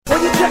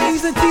All you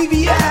jackies and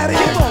TV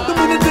addicts, don't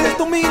mean to diss,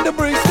 don't mean to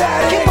bring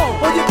static.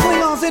 All you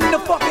Klingons in the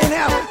fucking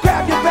house,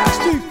 grab your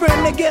backstreet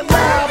friend and get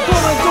loud.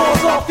 Blowing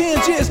doors off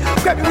hinges,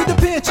 grab you with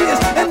the pinches.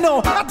 And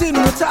no, I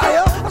didn't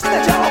retire, I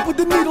snatch you off with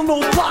the needle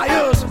nose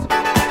pliers.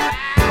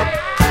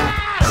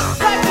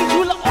 Like me,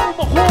 you look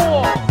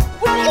overhaul.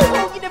 What do you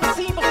know you never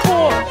seen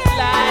before?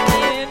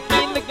 Lying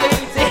in the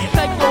glazing,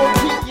 like you're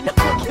beating up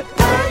on your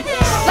face.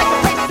 Like a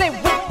racing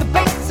with the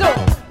bass, so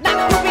not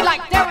a movie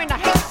like Darren, I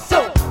hate so.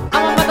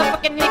 I'm a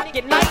motherfucking Nick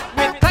at night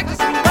with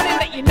practicing running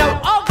that you know.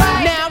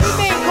 Alright, now we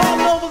may call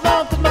over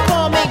long cause my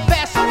farm ain't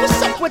fast, so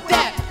what's up with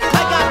that?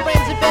 I got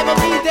friends in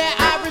Beverly that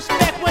I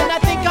respect. When I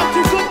think I'm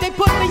too good, they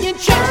put me in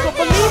check. So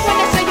believe when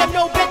I say I'm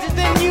no better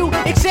than you,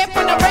 except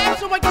when I rap,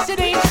 so I guess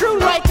it ain't true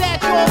like that.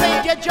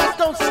 You just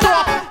don't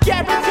stop,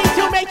 guaranteed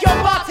to make your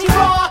body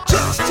rock.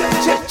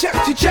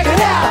 Check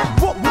it out.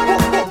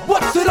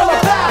 What's it all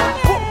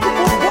about?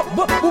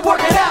 We'll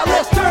work it out.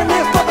 Let's turn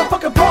this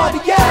motherfucking party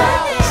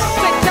out.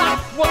 Say doc,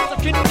 what's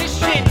the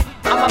condition?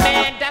 I'm a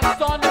man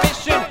that's on a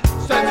mission.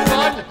 Said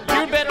son,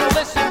 you better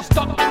listen.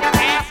 Stuck in your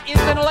ass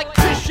is an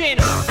electrician,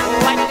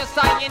 like a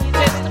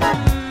scientist.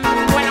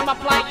 When I'm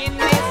applying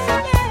this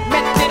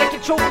method of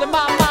controlling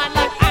my mind,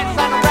 like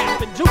Einstein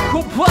rapping, do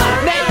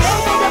comply.